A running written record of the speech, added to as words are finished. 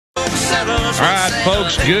All right,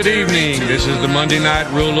 folks, good evening. This is the Monday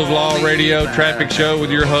Night Rule of Law Radio Traffic Show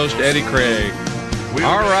with your host, Eddie Craig.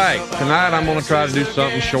 All right, tonight I'm going to try to do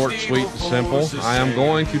something short, sweet, and simple. I am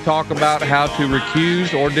going to talk about how to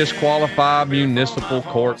recuse or disqualify municipal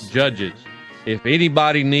court judges. If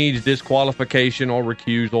anybody needs disqualification or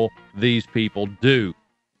recusal, these people do.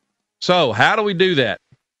 So, how do we do that?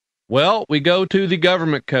 Well, we go to the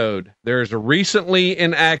government code. There is a recently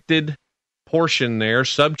enacted portion there,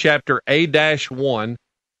 subchapter A-1,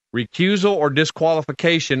 recusal or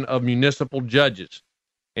disqualification of municipal judges.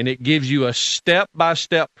 And it gives you a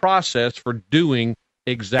step-by-step process for doing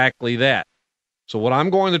exactly that. So what I'm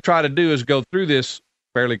going to try to do is go through this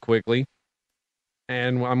fairly quickly,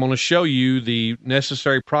 and I'm going to show you the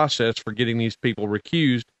necessary process for getting these people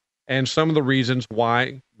recused and some of the reasons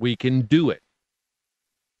why we can do it.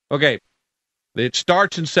 Okay. It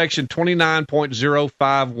starts in section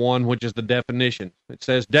 29.051, which is the definition. It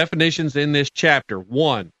says definitions in this chapter.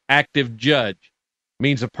 1, active judge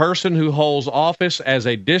means a person who holds office as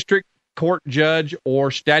a district court judge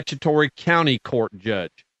or statutory county court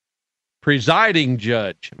judge. Presiding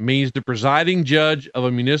judge means the presiding judge of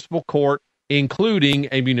a municipal court, including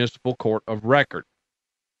a municipal court of record.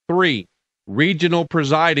 3, regional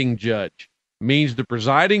presiding judge means the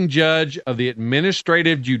presiding judge of the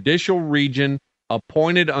administrative judicial region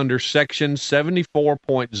appointed under section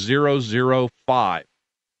 74.005.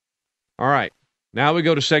 All right, now we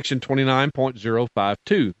go to section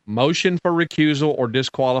 29.052, motion for recusal or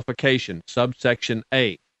disqualification, subsection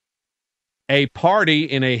A. A party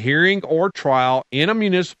in a hearing or trial in a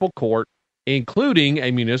municipal court, including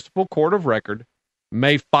a municipal court of record,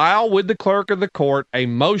 may file with the clerk of the court a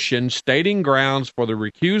motion stating grounds for the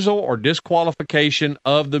recusal or disqualification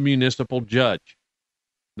of the municipal judge.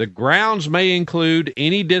 The grounds may include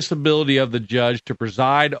any disability of the judge to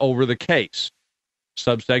preside over the case.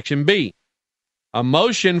 Subsection B. A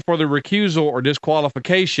motion for the recusal or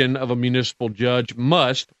disqualification of a municipal judge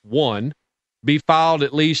must, 1, be filed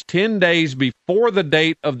at least 10 days before the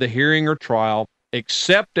date of the hearing or trial,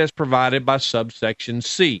 except as provided by subsection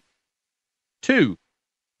C. 2,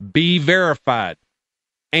 be verified.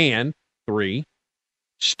 And 3,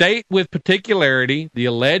 state with particularity the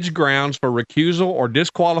alleged grounds for recusal or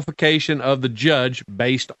disqualification of the judge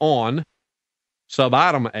based on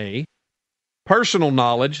subitem A, personal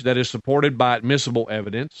knowledge that is supported by admissible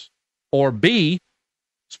evidence, or B,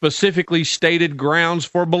 specifically stated grounds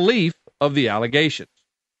for belief of the allegations.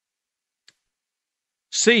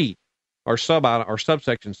 C, or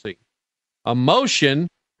subsection C, a motion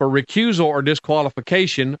for recusal or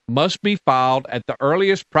disqualification must be filed at the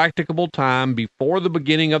earliest practicable time before the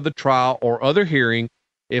beginning of the trial or other hearing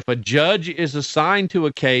if a judge is assigned to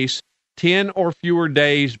a case 10 or fewer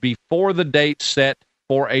days before the date set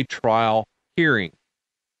for a trial hearing.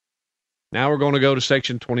 Now we're going to go to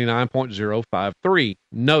section 29.053.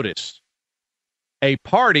 Notice. A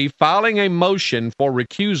party filing a motion for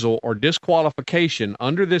recusal or disqualification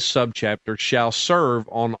under this subchapter shall serve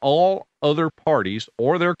on all other parties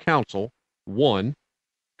or their counsel, 1,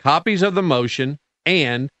 copies of the motion,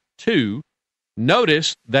 and 2,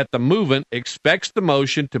 notice that the movant expects the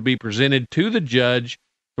motion to be presented to the judge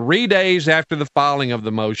 3 days after the filing of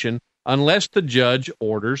the motion, unless the judge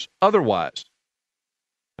orders otherwise.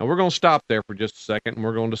 Now we're going to stop there for just a second, and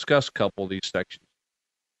we're going to discuss a couple of these sections.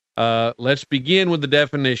 Let's begin with the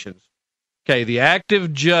definitions. Okay, the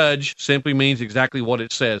active judge simply means exactly what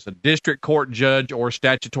it says, a district court judge or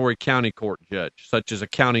statutory county court judge, such as a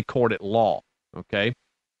county court at law. Okay,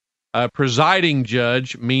 a presiding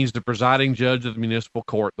judge means the presiding judge of the municipal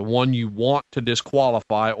court, the one you want to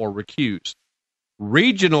disqualify or recuse.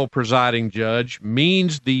 Regional presiding judge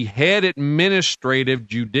means the head administrative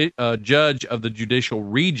judge of the judicial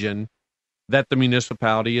region that the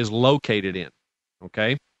municipality is located in.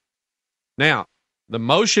 Okay? Now, the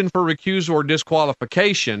motion for recusal or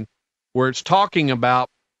disqualification, where it's talking about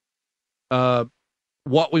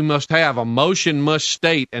what we must have, a motion must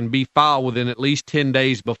state and be filed within at least 10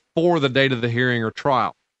 days before the date of the hearing or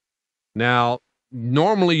trial. Now,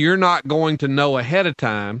 normally you're not going to know ahead of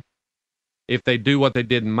time if they do what they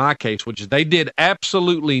did in my case, which is they did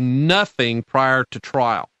absolutely nothing prior to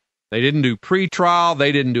trial. They didn't do pre-trial.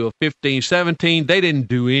 They didn't do a 15-17. They didn't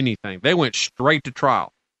do anything. They went straight to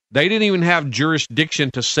trial. They didn't even have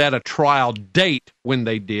jurisdiction to set a trial date when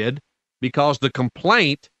they did, because the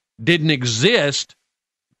complaint didn't exist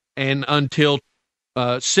and until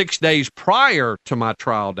 6 days prior to my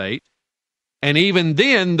trial date. And even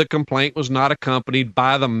then, the complaint was not accompanied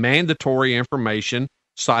by the mandatory information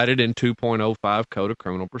cited in 2.05 Code of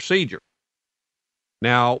Criminal Procedure.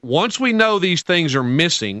 Now, once we know these things are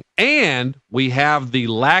missing and we have the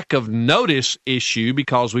lack of notice issue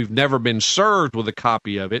because we've never been served with a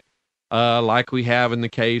copy of it, like we have in the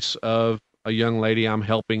case of a young lady I'm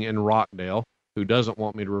helping in Rockdale who doesn't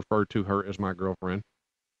want me to refer to her as my girlfriend.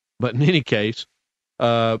 But in any case,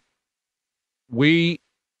 we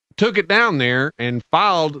took it down there and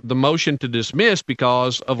filed the motion to dismiss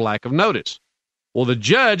because of lack of notice. Well, the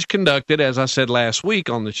judge conducted, as I said last week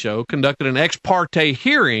on the show, conducted an ex parte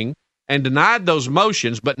hearing and denied those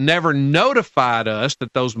motions, but never notified us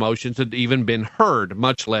that those motions had even been heard,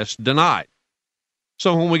 much less denied.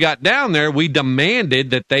 So when we got down there, we demanded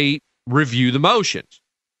that they review the motions.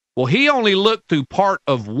 Well, he only looked through part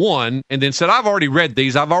of one and then said, I've already read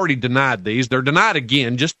these. I've already denied these. They're denied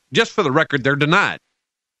again. Just for the record, they're denied.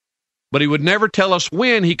 But he would never tell us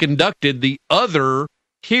when he conducted the other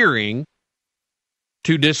hearing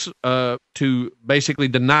to basically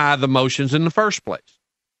deny the motions in the first place.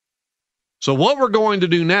 So what we're going to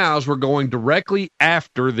do now is we're going directly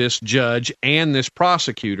after this judge and this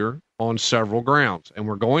prosecutor on several grounds. And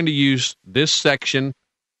we're going to use this section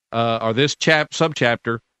or this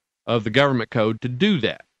subchapter of the government code to do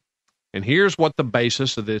that. And here's what the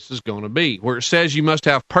basis of this is going to be, where it says you must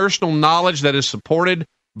have personal knowledge that is supported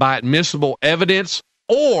by admissible evidence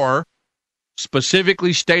or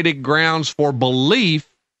specifically stated grounds for belief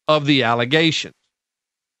of the allegations.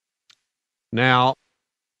 Now,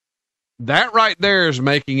 that right there is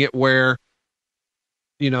making it where,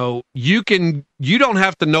 you don't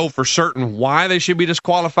have to know for certain why they should be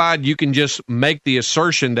disqualified. You can just make the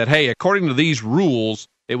assertion that, hey, according to these rules,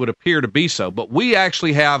 it would appear to be so. But we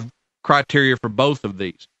actually have criteria for both of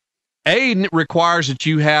these. A requires that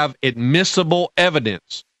you have admissible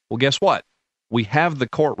evidence. Well, guess what? We have the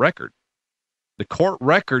court record. The court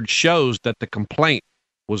record shows that the complaint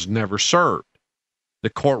was never served. The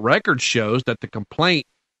court record shows that the complaint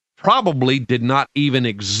probably did not even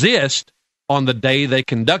exist on the day they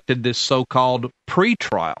conducted this so-called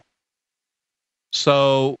pretrial.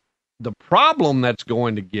 So the problem that's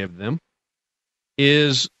going to give them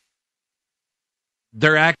is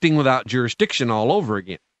they're acting without jurisdiction all over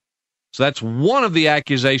again. So that's one of the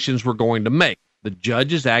accusations we're going to make. The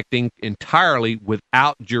judge is acting entirely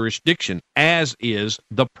without jurisdiction, as is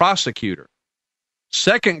the prosecutor.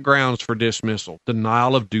 Second grounds for dismissal,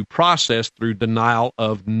 denial of due process through denial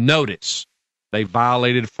of notice. They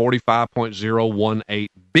violated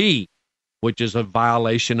 45.018B, which is a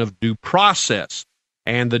violation of due process.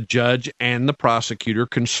 And the judge and the prosecutor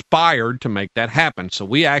conspired to make that happen. So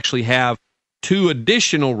we actually have two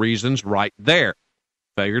additional reasons right there.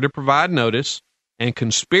 Failure to provide notice and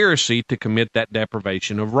conspiracy to commit that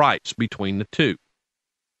deprivation of rights between the two.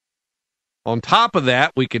 On top of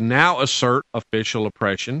that, we can now assert official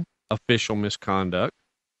oppression, official misconduct.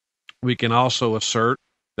 We can also assert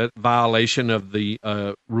that violation of the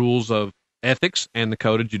rules of ethics and the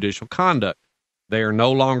Code of Judicial Conduct. They are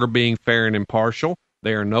no longer being fair and impartial.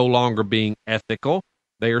 They are no longer being ethical.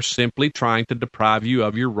 They are simply trying to deprive you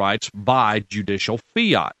of your rights by judicial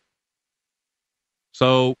fiat.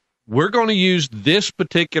 So we're going to use this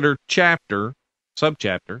particular subchapter,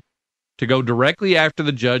 to go directly after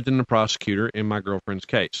the judge and the prosecutor in my girlfriend's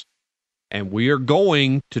case. And we are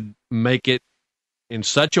going to make it in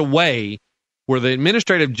such a way where the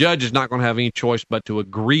administrative judge is not going to have any choice but to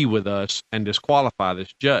agree with us and disqualify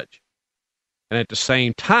this judge. And at the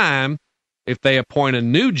same time, if they appoint a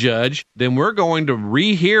new judge, then we're going to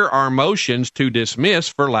rehear our motions to dismiss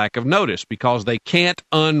for lack of notice because they can't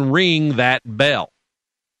unring that bell.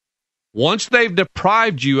 Once they've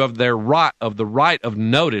deprived you of the right of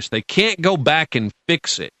notice, they can't go back and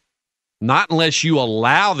fix it. Not unless you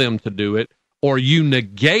allow them to do it or you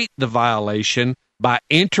negate the violation by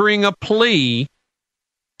entering a plea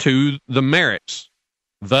to the merits,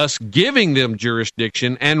 thus giving them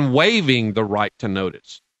jurisdiction and waiving the right to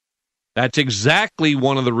notice. That's exactly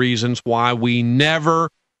one of the reasons why we never,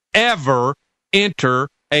 ever enter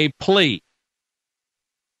a plea.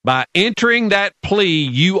 By entering that plea,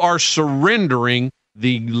 you are surrendering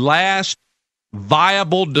the last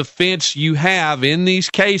viable defense you have in these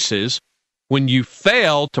cases when you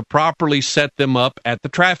fail to properly set them up at the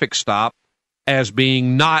traffic stop as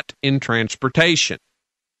being not in transportation.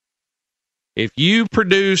 If you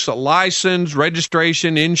produce a license,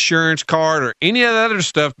 registration, insurance card, or any of that other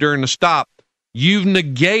stuff during the stop, you've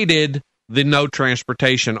negated the no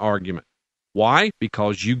transportation argument. Why?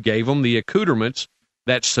 Because you gave them the accoutrements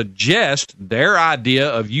that suggest their idea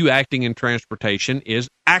of you acting in transportation is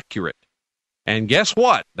accurate. And guess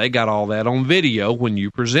what? They got all that on video when you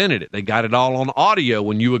presented it. They got it all on audio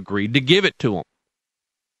when you agreed to give it to them.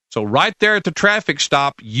 So right there at the traffic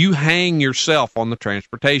stop, you hang yourself on the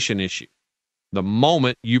transportation issue the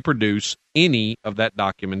moment you produce any of that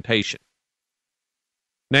documentation.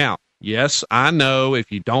 Now, yes, I know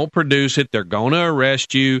if you don't produce it, they're going to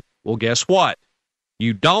arrest you. Well, guess what?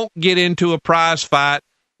 You don't get into a prize fight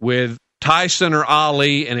with Tyson or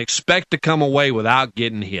Ali and expect to come away without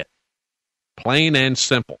getting hit. Plain and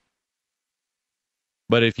simple.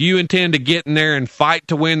 But if you intend to get in there and fight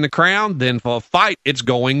to win the crown, then for a fight it's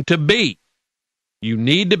going to be. You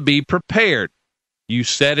need to be prepared. You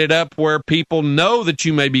set it up where people know that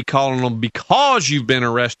you may be calling them because you've been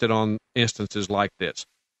arrested on instances like this.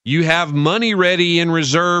 You have money ready in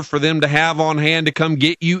reserve for them to have on hand to come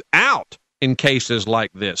get you out in cases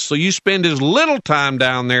like this. So you spend as little time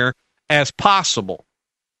down there as possible.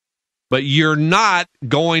 But you're not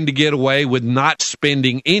going to get away with not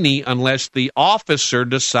spending any unless the officer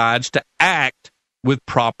decides to act with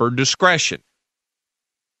proper discretion.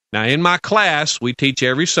 Now, in my class, we teach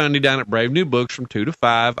every Sunday down at Brave New Books from 2 to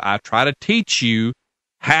 5. I try to teach you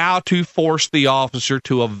how to force the officer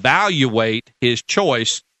to evaluate his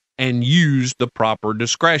choice and use the proper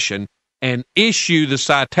discretion and issue the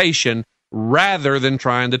citation rather than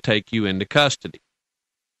trying to take you into custody.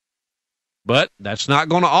 But that's not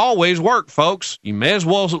going to always work, folks. You may as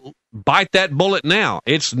well bite that bullet now.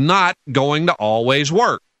 It's not going to always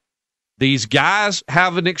work. These guys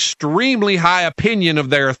have an extremely high opinion of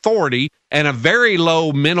their authority and a very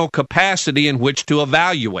low mental capacity in which to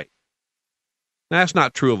evaluate. Now, that's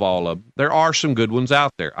not true of all of them. There are some good ones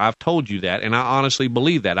out there. I've told you that, and I honestly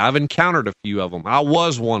believe that. I've encountered a few of them. I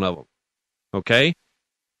was one of them. Okay?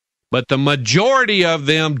 But the majority of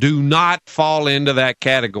them do not fall into that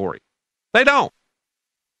category. They don't.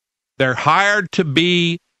 They're hired to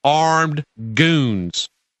be armed goons.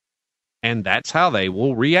 And that's how they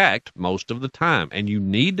will react most of the time. And you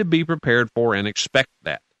need to be prepared for and expect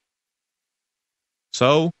that.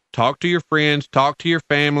 So, talk to your friends, talk to your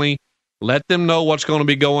family, let them know what's going to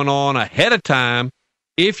be going on ahead of time.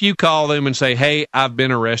 If you call them and say, hey, I've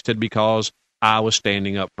been arrested because I was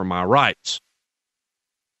standing up for my rights.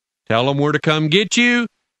 Tell them where to come get you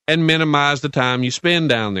and minimize the time you spend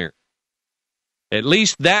down there. At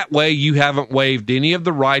least that way you haven't waived any of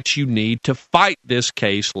the rights you need to fight this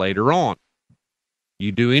case later on.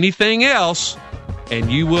 You do anything else,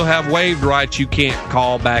 and you will have waived rights you can't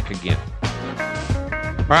call back again.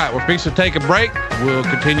 All right, we're fixing to take a break. We'll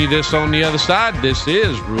continue this on the other side. This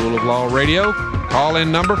is Rule of Law Radio.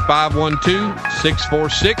 Call-in number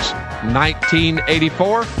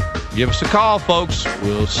 512-646-1984. Give us a call, folks.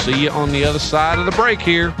 We'll see you on the other side of the break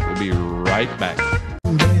here. We'll be right back.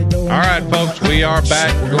 All right, folks, we are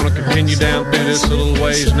back. We're going to continue down through this a little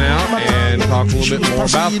ways now and talk a little bit more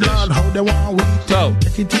about this. So,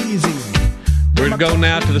 we're going to go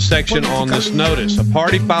now to the section on this notice. A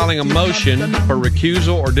party filing a motion for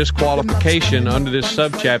recusal or disqualification under this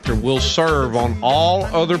subchapter will serve on all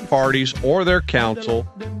other parties or their counsel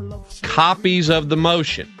copies of the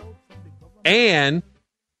motion. And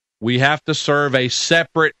we have to serve a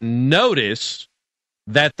separate notice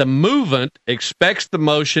that the movant expects the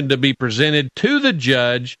motion to be presented to the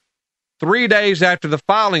judge 3 days after the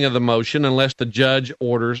filing of the motion unless the judge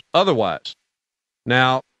orders otherwise.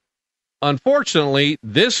 Now, unfortunately,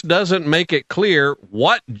 this doesn't make it clear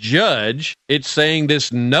what judge it's saying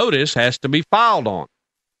this notice has to be filed on.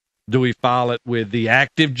 Do we file it with the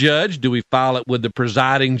active judge? Do we file it with the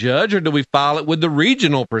presiding judge? Or do we file it with the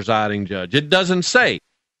regional presiding judge? It doesn't say.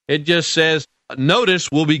 It just says notice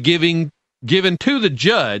will be given to the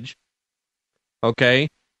judge, okay?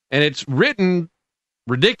 And it's written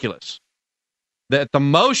ridiculous that the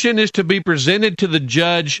motion is to be presented to the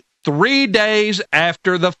judge 3 days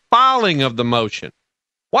after the filing of the motion.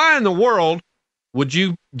 Why in the world would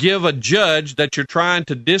you give a judge that you're trying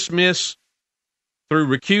to dismiss through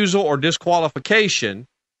recusal or disqualification,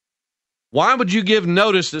 why would you give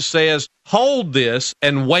notice that says, hold this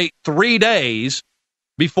and wait 3 days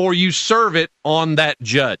before you serve it on that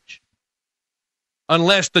judge?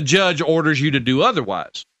 Unless the judge orders you to do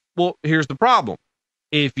otherwise. Well, here's the problem.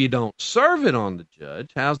 If you don't serve it on the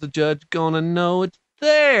judge, how's the judge going to know it's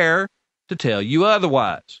there to tell you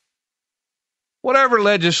otherwise? Whatever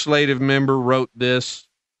legislative member wrote this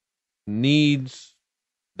needs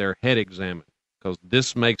their head examined, because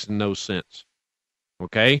this makes no sense.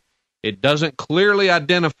 Okay? It doesn't clearly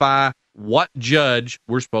identify what judge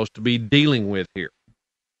we're supposed to be dealing with here.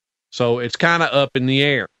 So it's kind of up in the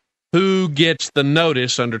air. Who gets the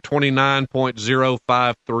notice under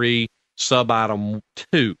 29.053 subitem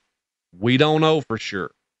 2? We don't know for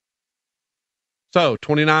sure. So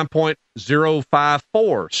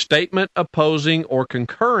 29.054, statement opposing or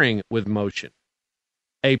concurring with motion.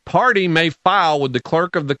 A party may file with the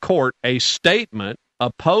clerk of the court a statement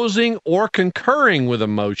opposing or concurring with a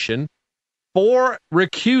motion for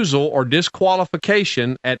recusal or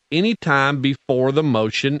disqualification at any time before the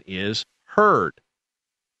motion is heard.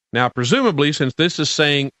 Now, presumably, since this is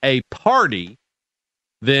saying a party,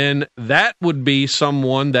 then that would be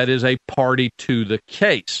someone that is a party to the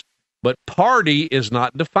case. But party is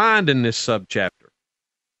not defined in this subchapter.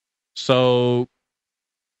 So,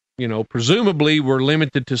 presumably we're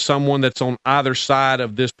limited to someone that's on either side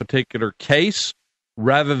of this particular case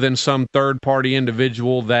rather than some third-party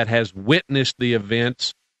individual that has witnessed the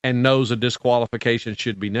events and knows a disqualification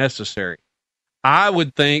should be necessary. I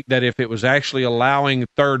would think that if it was actually allowing a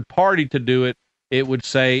third party to do it, it would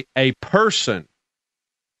say a person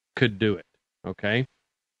could do it, okay?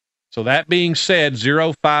 So that being said,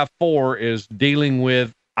 054 is dealing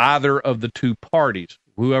with either of the two parties,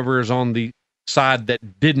 whoever is on the side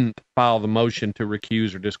that didn't file the motion to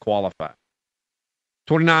recuse or disqualify.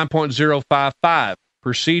 29.055,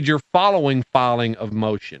 procedure following filing of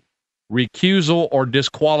motion, recusal or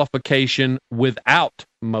disqualification without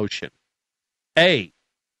motion. A,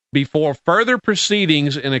 before further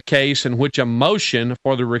proceedings in a case in which a motion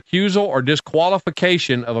for the recusal or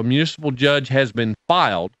disqualification of a municipal judge has been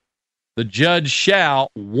filed, the judge shall,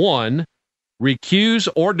 1, recuse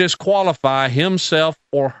or disqualify himself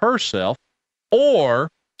or herself, or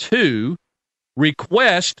 2,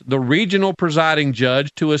 request the regional presiding judge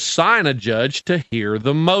to assign a judge to hear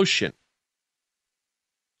the motion.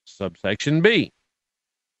 Subsection B.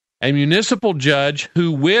 A municipal judge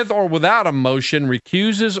who, with or without a motion,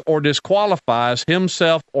 recuses or disqualifies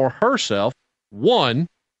himself or herself, 1,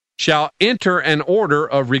 shall enter an order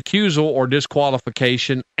of recusal or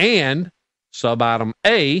disqualification, and, subitem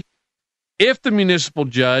A, if the municipal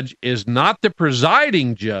judge is not the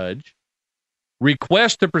presiding judge,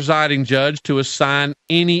 request the presiding judge to assign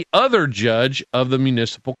any other judge of the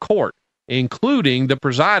municipal court, including the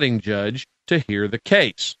presiding judge, to hear the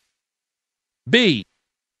case. B,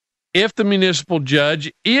 if the municipal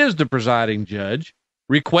judge is the presiding judge,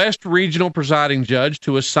 request regional presiding judge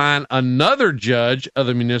to assign another judge of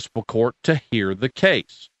the municipal court to hear the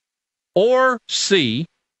case. Or C,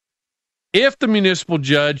 if the municipal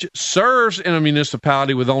judge serves in a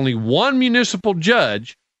municipality with only one municipal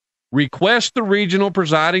judge, request the regional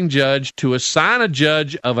presiding judge to assign a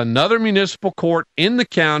judge of another municipal court in the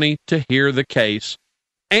county to hear the case,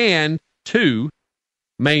 and 2,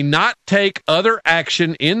 may not take other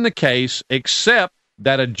action in the case except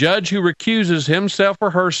that a judge who recuses himself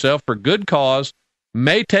or herself for good cause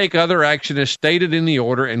may take other action as stated in the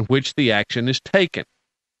order in which the action is taken.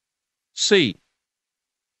 C,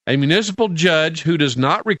 a municipal judge who does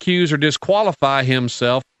not recuse or disqualify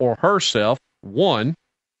himself or herself, 1,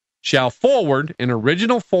 shall forward in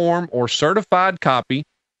original form or certified copy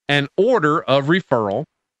an order of referral,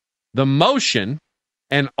 the motion,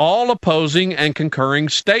 and all opposing and concurring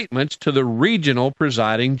statements to the regional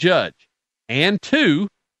presiding judge, and 2,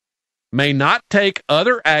 may not take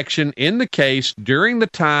other action in the case during the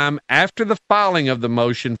time after the filing of the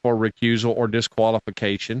motion for recusal or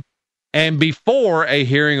disqualification and before a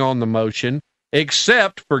hearing on the motion,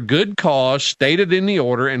 except for good cause stated in the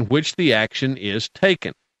order in which the action is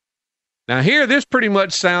taken. Now here, this pretty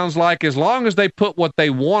much sounds like as long as they put what they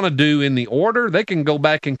want to do in the order, they can go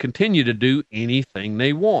back and continue to do anything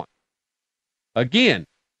they want. Again,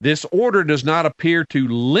 this order does not appear to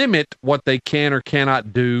limit what they can or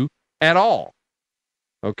cannot do at all.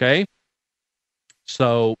 Okay?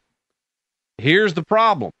 So here's the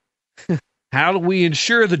problem. How do we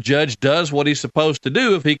ensure the judge does what he's supposed to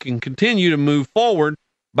do if he can continue to move forward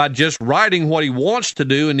by just writing what he wants to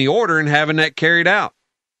do in the order and having that carried out?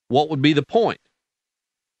 What would be the point?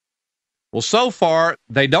 Well, so far,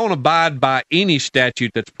 they don't abide by any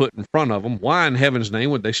statute that's put in front of them. Why in heaven's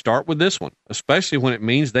name would they start with this one? Especially when it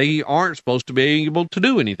means they aren't supposed to be able to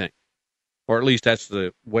do anything. Or at least that's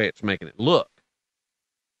the way it's making it look.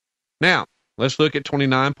 Now, let's look at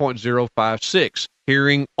 29.056,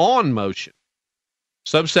 hearing on motion.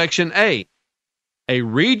 Subsection A, a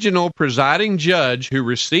regional presiding judge who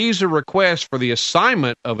receives a request for the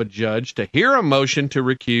assignment of a judge to hear a motion to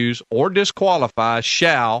recuse or disqualify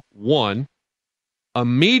shall, 1,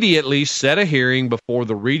 immediately set a hearing before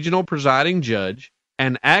the regional presiding judge,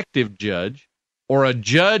 an active judge, or a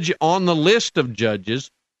judge on the list of judges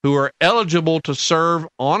who are eligible to serve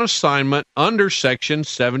on assignment under Section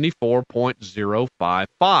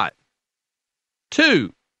 74.055.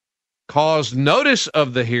 2, cause notice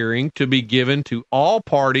of the hearing to be given to all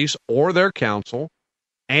parties or their counsel,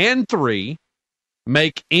 and 3,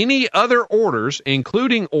 make any other orders,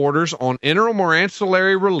 including orders on interim or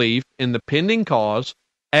ancillary relief in the pending cause,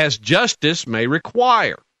 as justice may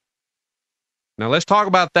require. Now, let's talk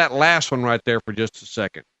about that last one right there for just a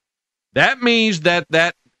second. That means that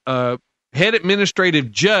head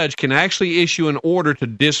administrative judge can actually issue an order to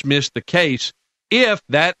dismiss the case if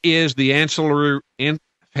that is the ancillary.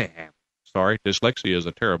 Sorry, dyslexia is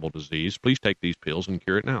a terrible disease. Please take these pills and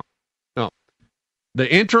cure it now. No. The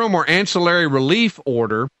interim or ancillary relief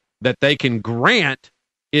order that they can grant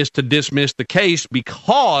is to dismiss the case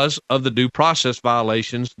because of the due process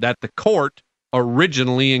violations that the court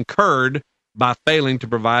originally incurred by failing to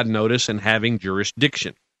provide notice and having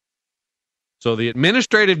jurisdiction. So the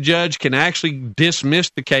administrative judge can actually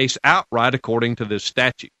dismiss the case outright according to this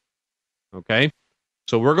statute. Okay?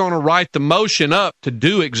 So we're going to write the motion up to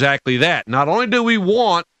do exactly that. Not only do we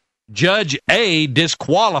want Judge A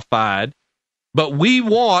disqualified, but we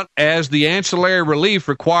want, as the ancillary relief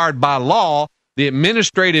required by law, the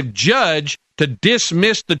administrative judge to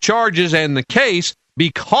dismiss the charges and the case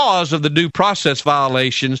because of the due process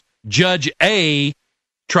violations Judge A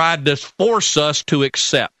tried to force us to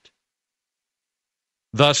accept.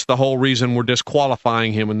 Thus, the whole reason we're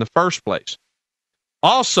disqualifying him in the first place.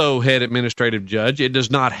 Also, head administrative judge, it does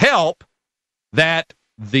not help that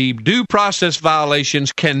the due process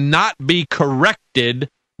violations cannot be corrected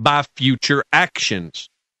by future actions.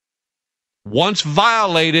 Once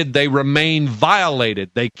violated, they remain violated.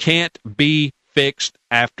 They can't be fixed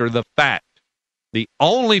after the fact. The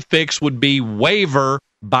only fix would be waiver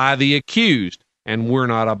by the accused, and we're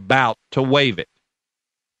not about to waive it.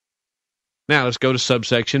 Now let's go to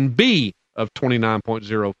subsection B of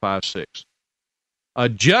 29.056. A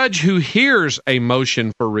judge who hears a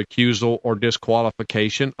motion for recusal or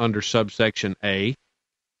disqualification under subsection A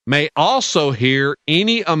may also hear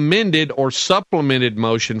any amended or supplemented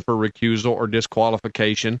motion for recusal or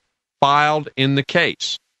disqualification filed in the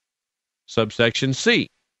case. Subsection C.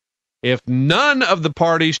 If none of the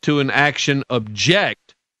parties to an action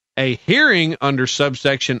object, a hearing under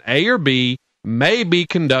subsection A or B may be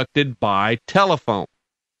conducted by telephone.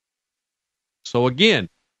 So again,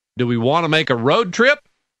 do we want to make a road trip,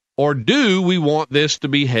 or do we want this to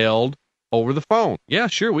be held over the phone? Yeah,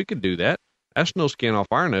 sure, we could do that. That's no skin off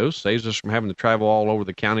our nose. Saves us from having to travel all over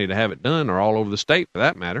the county to have it done, or all over the state for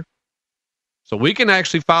that matter. So we can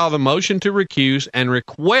actually file the motion to recuse and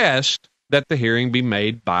request that the hearing be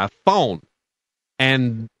made by phone.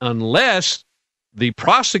 And unless the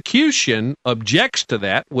prosecution objects to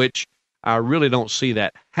that, which I really don't see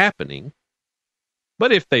that happening,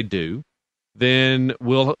 but if they do, then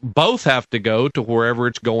we'll both have to go to wherever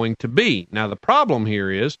it's going to be. Now, the problem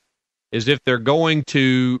here is if they're going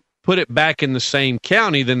to put it back in the same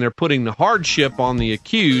county, then they're putting the hardship on the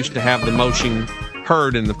accused to have the motion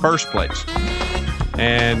heard in the first place.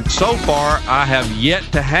 And so far, I have yet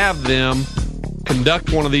to have them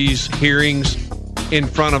conduct one of these hearings in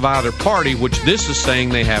front of either party, which this is saying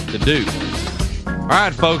they have to do. All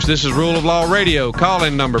right, folks, this is Rule of Law Radio.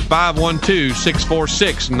 Call-in number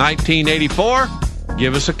 512-646-1984.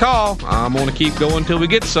 Give us a call. I'm going to keep going until we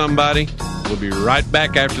get somebody. We'll be right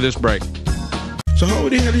back after this break. So how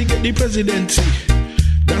the hell you get the presidency?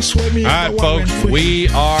 That's why me. All right, folks, we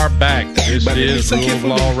are back. This is Rule of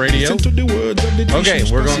Law Radio. Okay,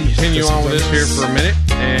 we're going to continue on with this here for a minute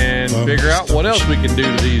and figure out what else we can do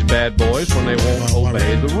to these bad boys when they won't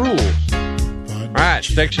obey the rules. All right,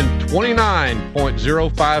 section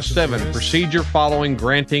 29.057, procedure following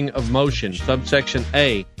granting of motion, subsection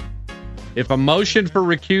A. If a motion for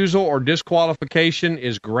recusal or disqualification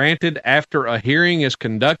is granted after a hearing is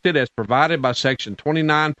conducted as provided by section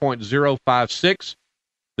 29.056,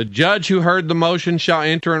 the judge who heard the motion shall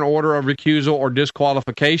enter an order of recusal or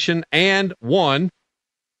disqualification, and 1,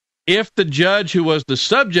 if the judge who was the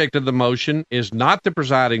subject of the motion is not the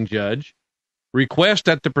presiding judge, request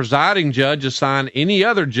that the presiding judge assign any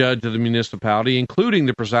other judge of the municipality, including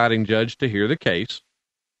the presiding judge, to hear the case.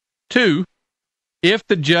 2, if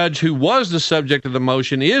the judge who was the subject of the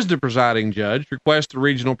motion is the presiding judge, request the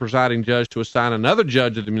regional presiding judge to assign another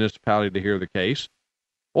judge of the municipality to hear the case.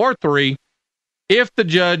 Or 3, if the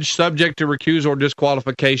judge subject to recusal or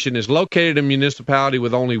disqualification is located in a municipality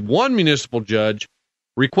with only one municipal judge,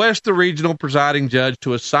 request the regional presiding judge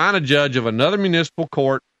to assign a judge of another municipal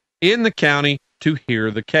court in the county to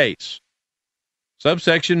hear the case.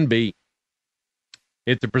 Subsection B.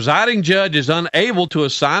 If the presiding judge is unable to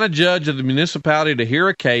assign a judge of the municipality to hear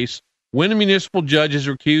a case when a municipal judge is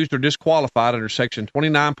recused or disqualified under section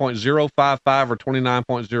 29.055 or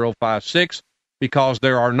 29.056, because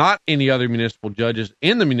there are not any other municipal judges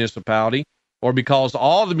in the municipality, or because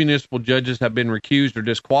all the municipal judges have been recused or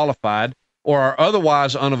disqualified, or are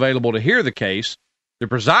otherwise unavailable to hear the case, the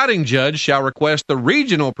presiding judge shall request the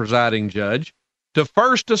regional presiding judge to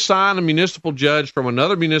first assign a municipal judge from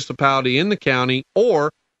another municipality in the county,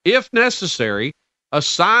 or, if necessary,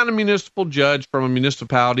 assign a municipal judge from a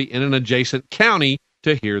municipality in an adjacent county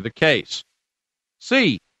to hear the case.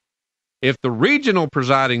 C. If the regional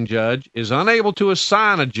presiding judge is unable to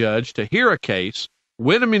assign a judge to hear a case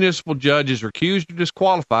when a municipal judge is recused or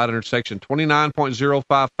disqualified under Section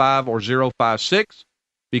 29.055 or 056,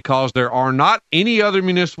 because there are not any other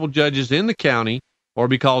municipal judges in the county, or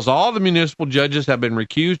because all the municipal judges have been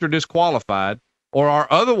recused or disqualified, or are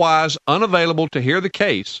otherwise unavailable to hear the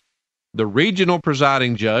case, the regional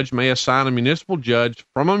presiding judge may assign a municipal judge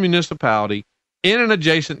from a municipality in an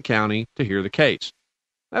adjacent county to hear the case.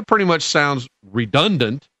 That pretty much sounds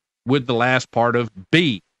redundant with the last part of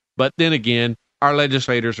B. But then again, our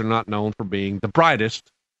legislators are not known for being the brightest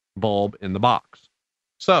bulb in the box.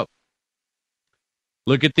 So,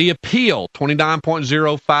 look at the appeal,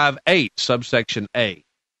 29.058, subsection A.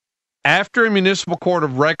 After a municipal court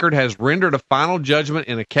of record has rendered a final judgment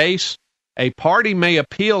in a case, a party may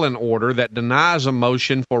appeal an order that denies a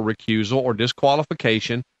motion for recusal or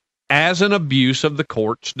disqualification as an abuse of the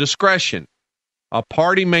court's discretion. A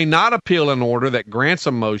party may not appeal an order that grants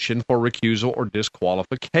a motion for recusal or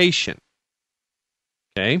disqualification.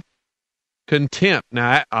 Okay? Contempt.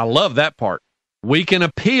 Now, I love that part. We can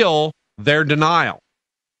appeal their denial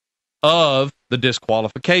of the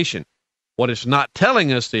disqualification. What it's not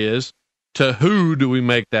telling us is, to who do we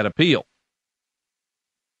make that appeal?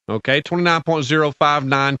 Okay,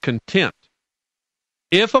 29.059, contempt.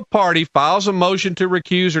 If a party files a motion to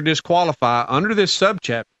recuse or disqualify under this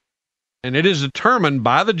subchapter, and it is determined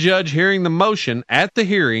by the judge hearing the motion at the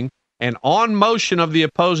hearing and on motion of the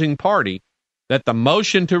opposing party that the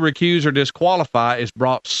motion to recuse or disqualify is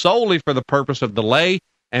brought solely for the purpose of delay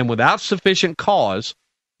and without sufficient cause,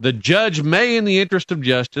 the judge may, in the interest of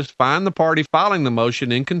justice, find the party filing the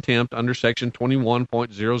motion in contempt under Section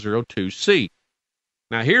 21.002C.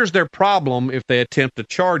 Now, here's their problem if they attempt to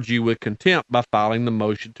charge you with contempt by filing the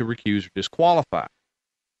motion to recuse or disqualify.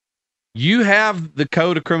 You have the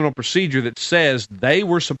Code of Criminal Procedure that says they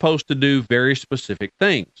were supposed to do very specific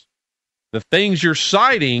things. The things you're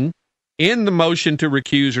citing in the motion to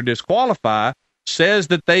recuse or disqualify says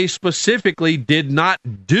that they specifically did not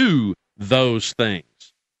do those things.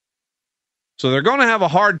 So they're going to have a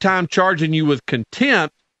hard time charging you with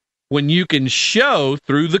contempt when you can show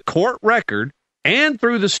through the court record and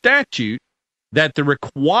through the statute that the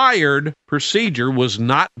required procedure was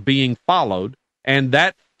not being followed, and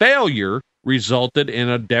that failure resulted in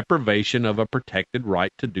a deprivation of a protected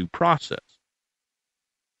right to due process.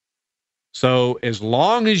 So as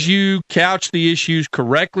long as you couch the issues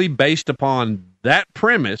correctly based upon that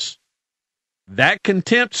premise, that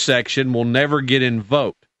contempt section will never get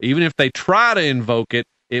invoked. Even if they try to invoke it,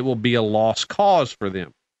 it will be a lost cause for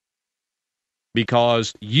them.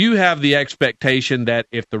 Because you have the expectation that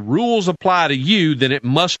if the rules apply to you, then it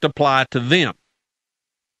must apply to them.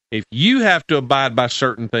 If you have to abide by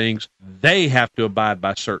certain things, they have to abide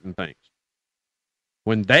by certain things.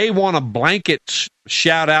 When they want a blanket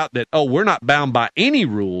shout out that, oh, we're not bound by any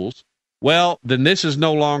rules, well, then this is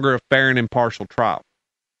no longer a fair and impartial trial.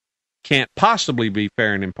 Can't possibly be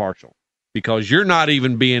fair and impartial because you're not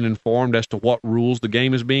even being informed as to what rules the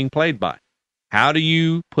game is being played by. How do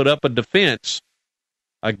you put up a defense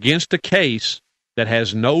against a case that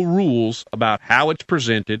has no rules about how it's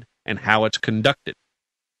presented and how it's conducted?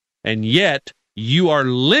 And yet, you are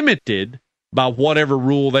limited by whatever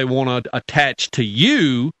rule they want to attach to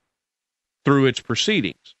you through its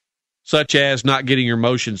proceedings, such as not getting your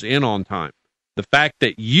motions in on time. The fact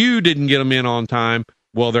that you didn't get them in on time,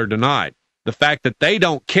 well, they're denied. The fact that they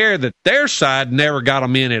don't care that their side never got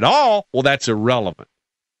them in at all, well, that's irrelevant.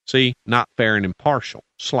 See, not fair and impartial.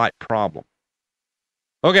 Slight problem.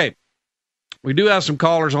 Okay, we do have some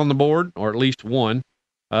callers on the board, or at least one.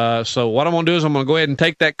 So what I'm going to do is I'm going to go ahead and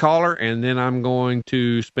take that caller, and then I'm going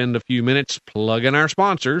to spend a few minutes plugging our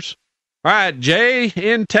sponsors. All right, Jay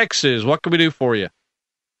in Texas, what can we do for you?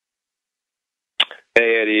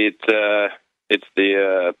 Hey, Eddie, it's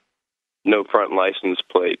the no front license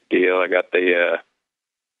plate deal. I got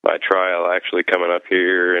my trial actually coming up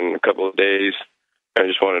here in a couple of days. I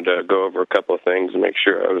just wanted to go over a couple of things and make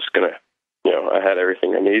sure I was going to, I had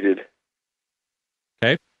everything I needed.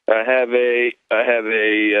 Okay. I have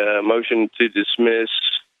a motion to dismiss.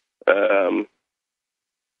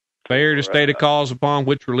 Failure to state a cause upon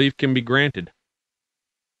which relief can be granted.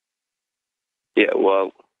 Yeah,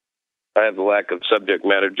 well, I have the lack of subject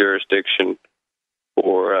matter jurisdiction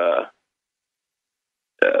for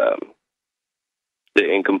the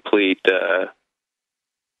incomplete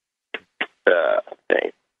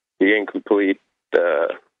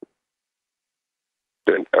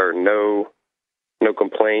or no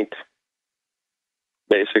complaint,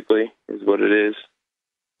 basically, is what it is.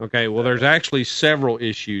 Okay, well, there's actually several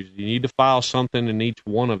issues. You need to file something in each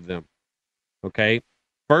one of them. Okay,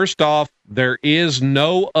 first off, there is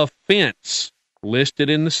no offense listed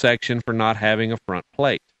in the section for not having a front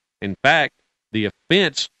plate. In fact, the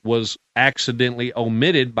offense was accidentally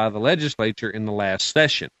omitted by the legislature in the last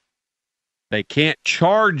session. They can't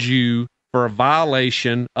charge you for a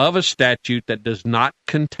violation of a statute that does not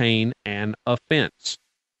contain an offense.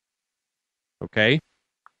 Okay?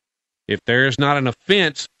 If there is not an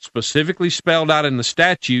offense specifically spelled out in the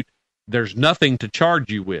statute, there's nothing to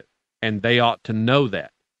charge you with, and they ought to know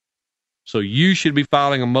that. So you should be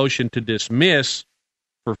filing a motion to dismiss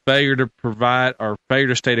for failure to provide or failure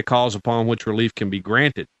to state a cause upon which relief can be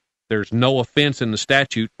granted. There's no offense in the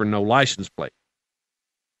statute for no license plate.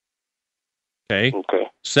 Okay?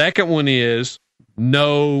 Second one is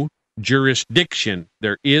no jurisdiction.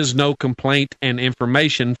 There is no complaint and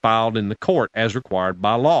information filed in the court as required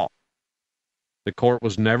by law. The court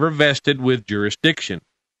was never vested with jurisdiction.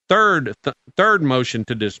 Third motion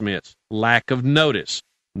to dismiss, lack of notice.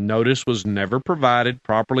 Notice was never provided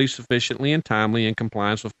properly, sufficiently, and timely in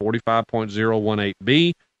compliance with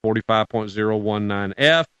 45.018B,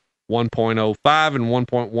 45.019F, 1.05, and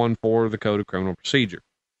 1.14 of the Code of Criminal Procedure.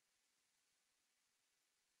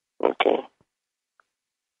 Okay.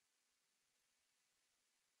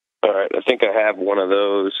 All right. I think I have one of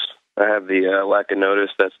those. I have the lack of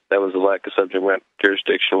notice. That was the lack of subject matter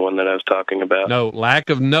jurisdiction one that I was talking about. No, lack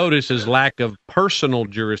of notice is lack of personal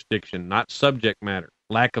jurisdiction, not subject matter.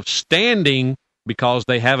 Lack of standing because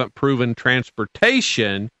they haven't proven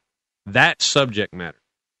transportation, that's subject matter.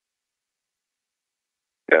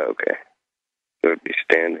 Okay. So it would be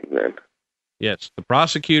standing then. Yes, the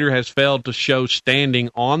prosecutor has failed to show standing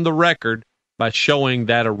on the record by showing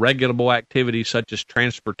that a regulable activity such as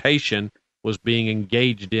transportation was being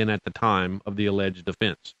engaged in at the time of the alleged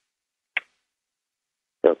offense.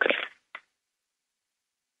 Okay.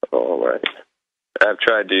 All right. I've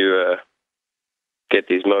tried to get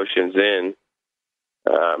these motions in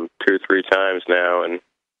 2 or 3 times now, and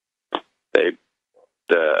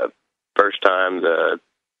the first time the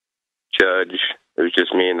judge, it was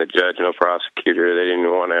just me and the judge, no prosecutor. He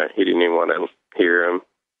didn't even want to hear him.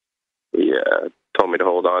 He told me to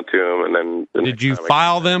hold on to him, and then did you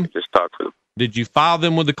file them? Just talk to them. Did you file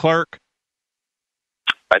them with the clerk?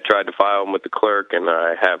 I tried to file them with the clerk, and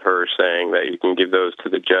I have her saying that you can give those to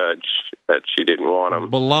the judge, that she didn't want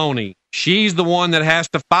them. Baloney. She's the one that has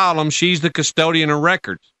to file them. She's the custodian of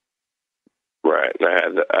records. Right,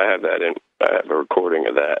 and I have a recording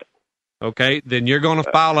of that. Okay, then you're going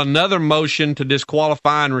to file another motion to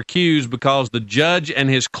disqualify and recuse because the judge and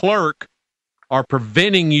his clerk are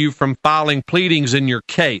preventing you from filing pleadings in your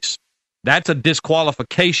case. That's a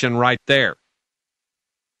disqualification right there.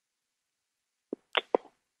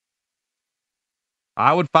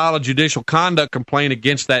 I would file a judicial conduct complaint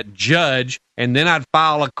against that judge, and then I'd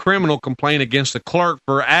file a criminal complaint against the clerk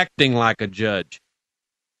for acting like a judge.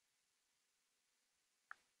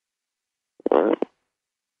 All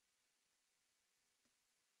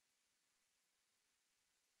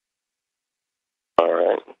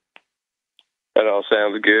right. That all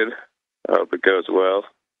sounds good. I hope it goes well.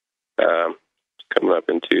 It's coming up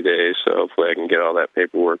in 2 days, so hopefully I can get all that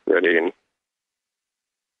paperwork ready, and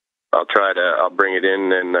I'll bring it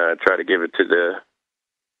in and try to give it to the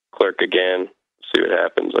clerk again, see what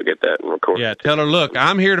happens. I'll get that and record. Yeah, tell her, look,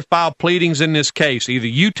 I'm here to file pleadings in this case. Either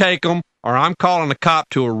you take them or I'm calling a cop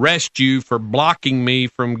to arrest you for blocking me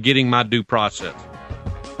from getting my due process.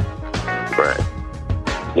 Right.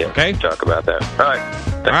 Yeah. Okay. Talk about that. All right.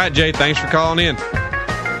 Thanks. All right, Jay. Thanks for calling in.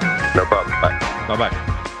 No problem. Bye. Bye-bye.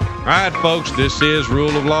 All right, folks, this is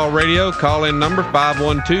Rule of Law Radio. Call-in number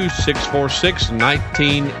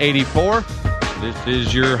 512-646-1984. This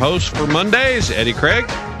is your host for Mondays, Eddie Craig.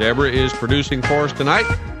 Deborah is producing for us tonight.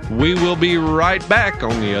 We will be right back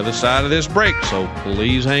on the other side of this break, so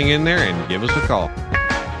please hang in there and give us a call.